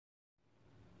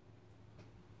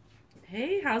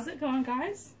Hey, how's it going,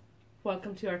 guys?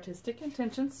 Welcome to Artistic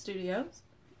Intentions Studios.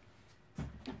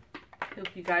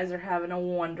 Hope you guys are having a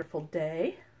wonderful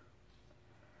day.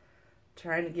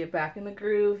 Trying to get back in the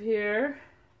groove here.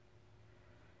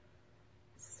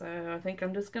 So I think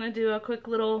I'm just going to do a quick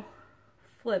little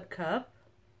flip cup.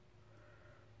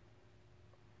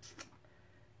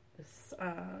 This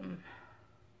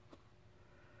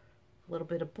little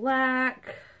bit of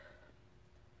black.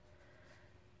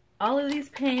 All of these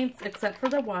paints, except for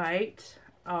the white,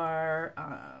 are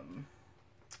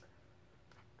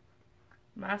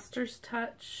Master's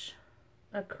Touch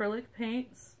acrylic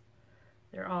paints.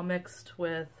 They're all mixed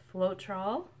with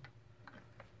Floetrol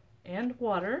and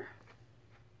water.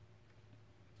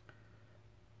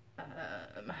 I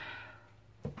was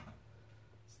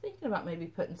thinking about maybe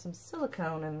putting some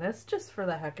silicone in this just for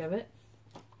the heck of it.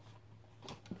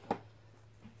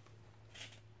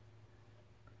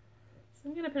 So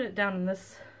I'm going to put it down in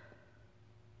this.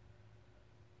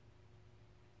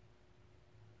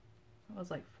 It was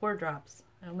like 4 drops.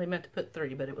 I only meant to put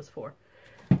 3, but it was 4.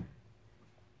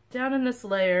 Down in this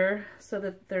layer so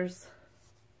that there's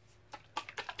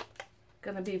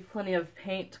going to be plenty of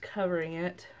paint covering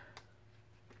it.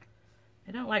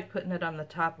 I don't like putting it on the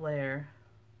top layer.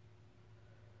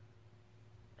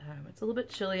 It's a little bit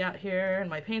chilly out here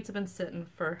and my paints have been sitting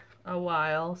for a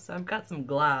while, so I've got some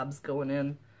globs going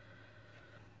in.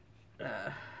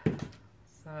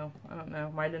 So, I don't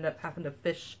know, might end up having to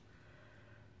fish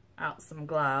out some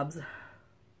globs. A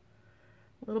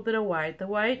little bit of white. The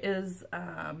white is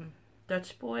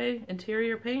Dutch Boy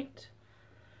interior paint.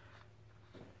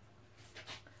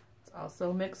 It's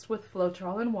also mixed with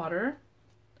Floetrol and water.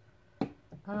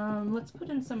 Let's put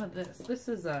in some of this. This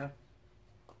is a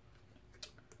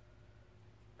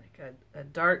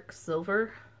dark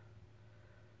silver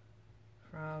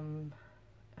from,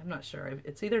 I'm not sure,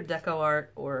 it's either Deco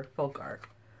Art or Folk Art.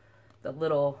 The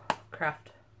little craft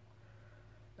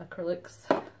acrylics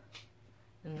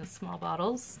in the small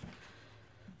bottles.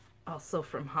 Also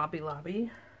from Hobby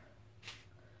Lobby.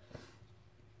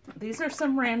 These are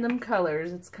some random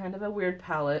colors. It's kind of a weird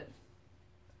palette.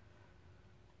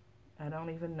 I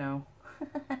don't even know.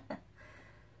 I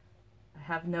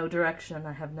have no direction.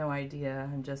 I have no idea.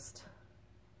 I'm just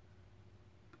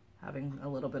having a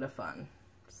little bit of fun.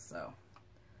 So,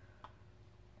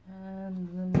 and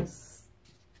then this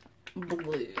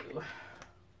blue.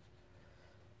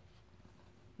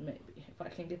 Maybe, if I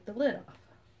can get the lid off.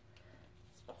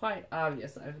 It's quite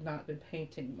obvious I've not been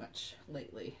painting much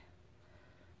lately.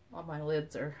 All my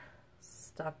lids are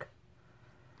stuck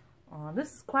on.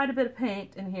 This is quite a bit of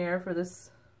paint in here for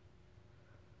this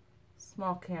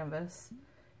small canvas.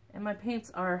 And my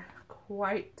paints are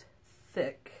quite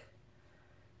thick.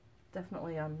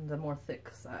 Definitely on the more thick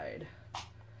side.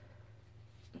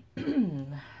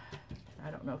 I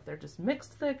don't know if they're just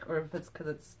mixed thick or if it's because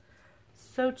it's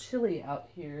so chilly out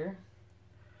here.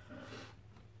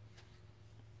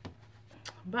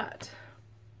 But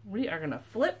we are going to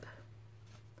flip.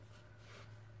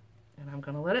 And I'm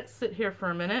going to let it sit here for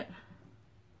a minute.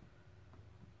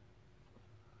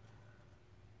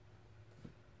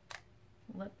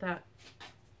 Let that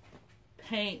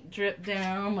paint drip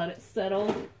down, let it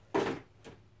settle.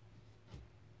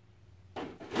 Put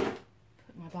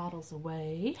my bottles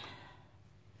away.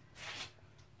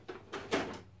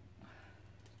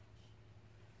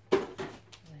 There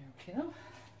we go.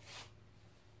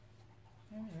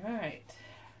 Alright.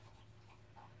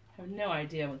 I have no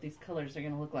idea what these colors are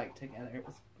going to look like together. It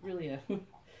was really a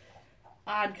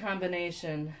odd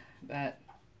combination, but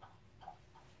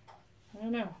I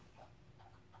don't know.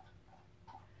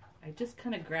 I just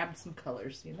kind of grabbed some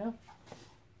colors, you know?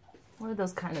 One of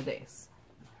those kind of days.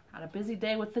 Had a busy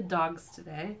day with the dogs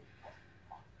today,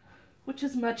 which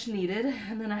is much needed,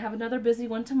 and then I have another busy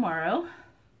one tomorrow.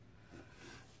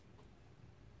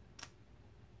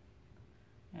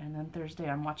 And then Thursday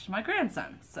I'm watching my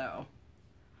grandson, so.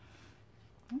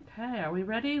 Okay, are we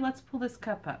ready? Let's pull this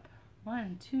cup up.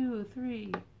 1, 2,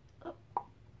 3. Oh.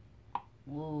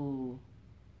 Whoa.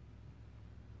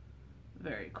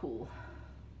 Very cool.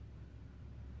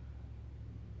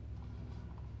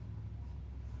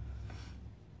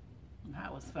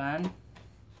 That was fun.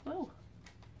 Whoa.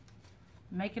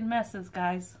 Making messes,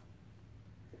 guys.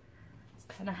 It's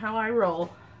kind of how I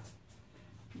roll.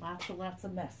 Lots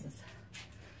of messes.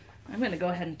 I'm going to go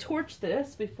ahead and torch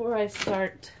this before I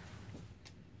start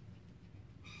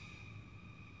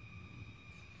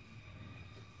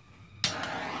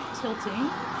tilting.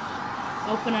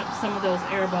 Open up some of those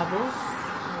air bubbles.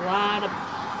 A lot of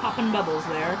popping bubbles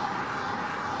there.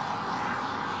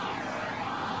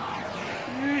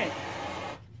 Alright.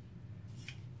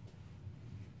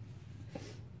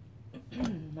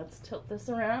 let's tilt this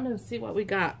around and see what we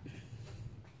got.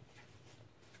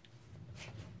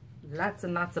 Lots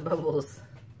and lots of bubbles.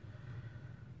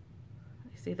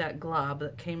 You see that glob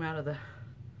that came out of the,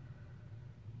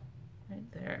 right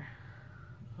there.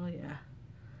 Oh yeah.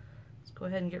 Let's go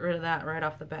ahead and get rid of that right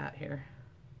off the bat here.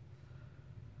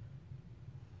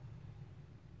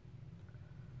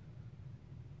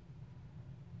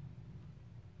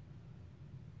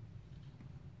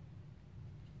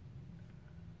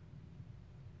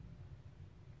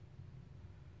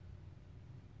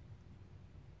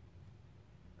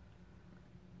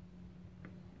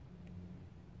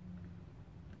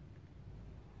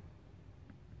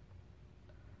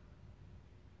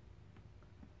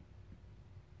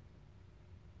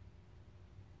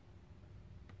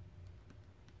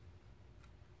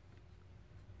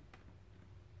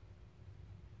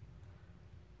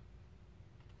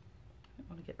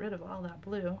 I want to get rid of all that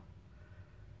blue.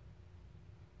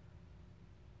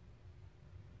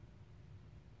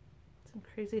 Some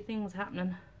crazy things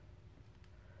happening.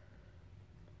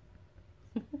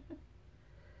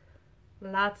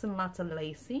 Lots and lots of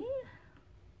lacing.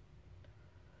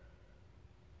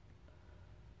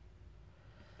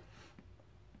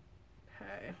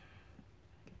 Okay,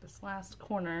 get this last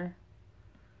corner.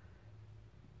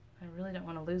 I really don't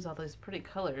want to lose all those pretty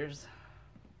colors.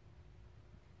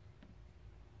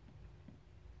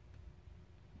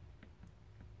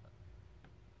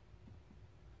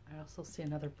 I also see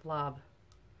another blob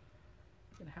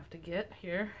I'm gonna have to get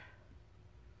here.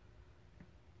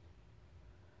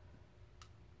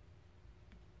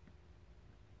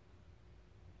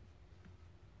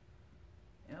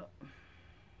 Yep.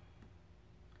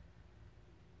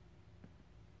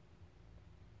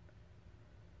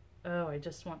 Oh, I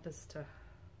just want this to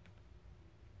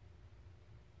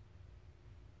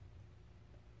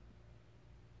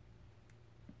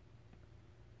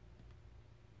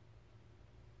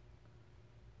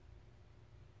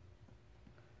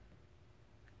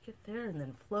get there and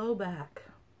then flow back.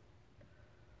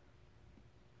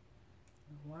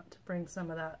 I want to bring some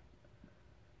of that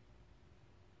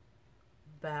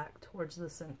back towards the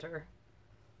center.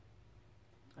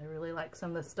 I really like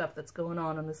some of the stuff that's going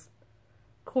on in this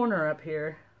corner up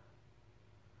here.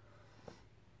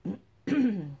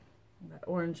 That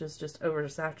orange is just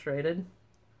oversaturated.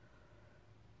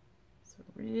 So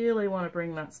really want to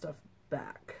bring that stuff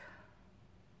back.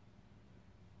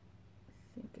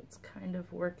 I think it's kind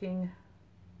of working.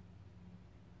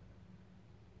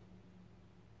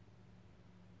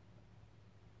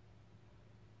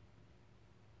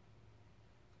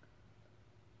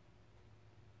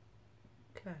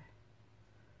 Okay.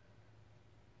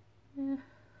 Yeah.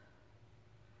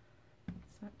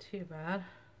 It's not too bad.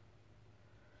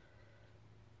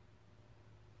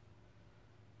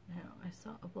 Now, I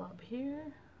saw a blob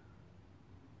here.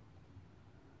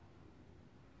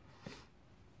 There's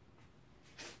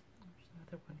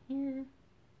another one here.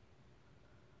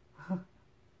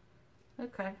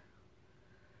 Okay. I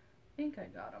think I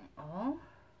got them all.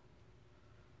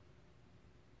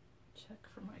 Check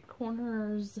for my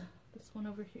corners. This one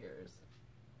over here is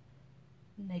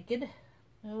naked.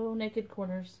 No naked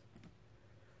corners.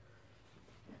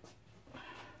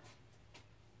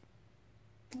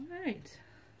 All right.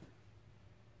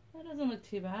 That doesn't look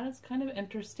too bad. It's kind of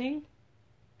interesting.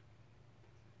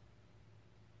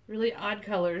 Really odd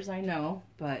colors, I know,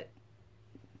 but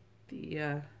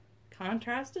the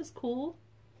contrast is cool.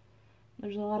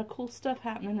 There's a lot of cool stuff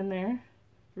happening in there.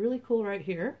 Really cool right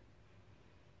here.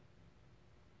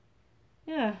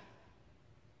 Yeah.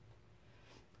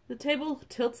 The table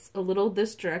tilts a little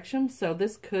this direction, so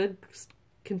this could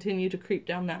continue to creep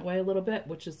down that way a little bit,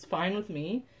 which is fine with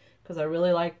me, because I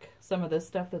really like some of this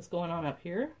stuff that's going on up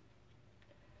here.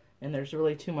 And there's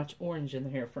really too much orange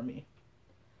in here for me.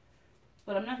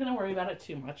 But I'm not going to worry about it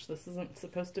too much. This isn't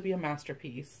supposed to be a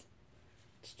masterpiece.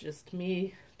 It's just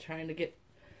me trying to get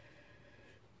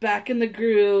back in the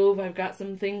groove. I've got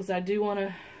some things I do want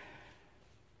to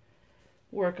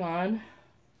work on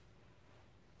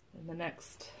in the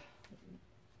next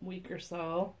week or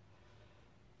so.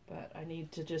 But I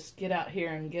need to just get out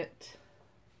here and get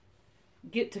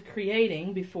to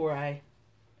creating before I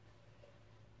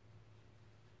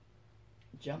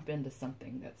jump into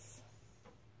something that's,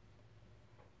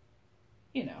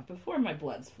 you know, before my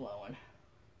blood's flowing.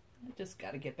 I just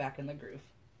got to get back in the groove.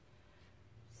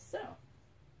 So,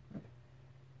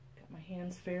 got my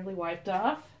hands fairly wiped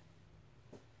off.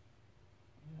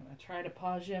 I'm going to try to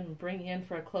pause you and bring you in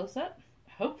for a close-up.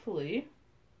 Hopefully,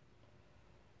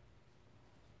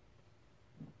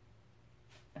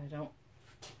 I don't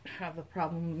have a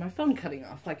problem with my phone cutting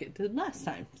off like it did last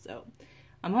time. So,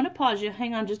 I'm going to pause you.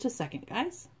 Hang on just a second,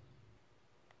 guys.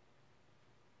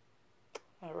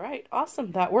 All right,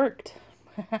 awesome, that worked.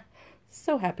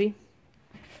 So happy.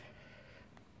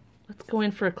 Let's go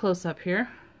in for a close-up here.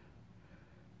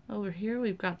 Over here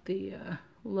we've got the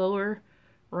lower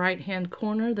right-hand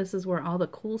corner. This is where all the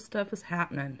cool stuff is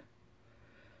happening.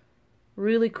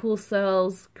 Really cool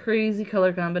cells, crazy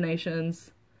color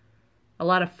combinations, a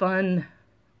lot of fun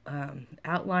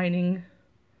outlining.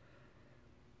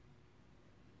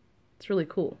 It's really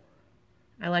cool.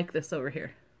 I like this over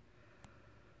here.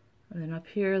 And then up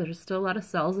here, there's still a lot of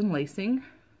cells and lacing.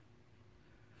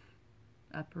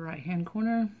 Upper right-hand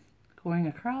corner, going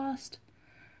across.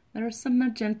 There's some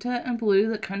magenta and blue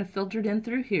that kind of filtered in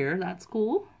through here. That's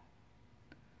cool.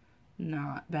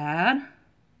 Not bad.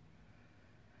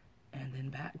 And then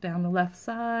back down the left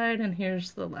side, and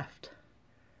here's the left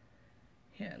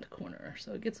hand corner.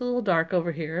 So it gets a little dark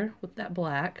over here with that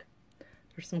black.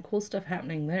 There's some cool stuff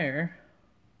happening there.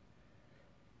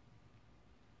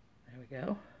 There we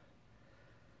go.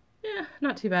 Yeah,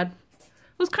 not too bad.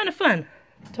 It was kind of fun.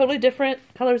 Totally different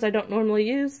colors I don't normally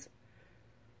use.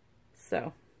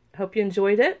 So, I hope you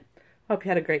enjoyed it. Hope you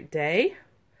had a great day.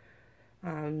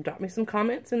 Drop me some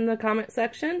comments in the comment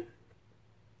section.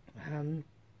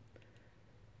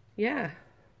 Yeah,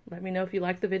 let me know if you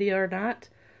like the video or not.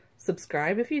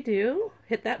 Subscribe if you do.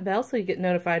 Hit that bell so you get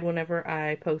notified whenever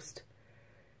I post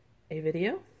a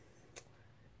video.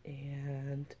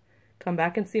 And come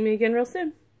back and see me again real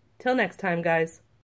soon. Till next time, guys.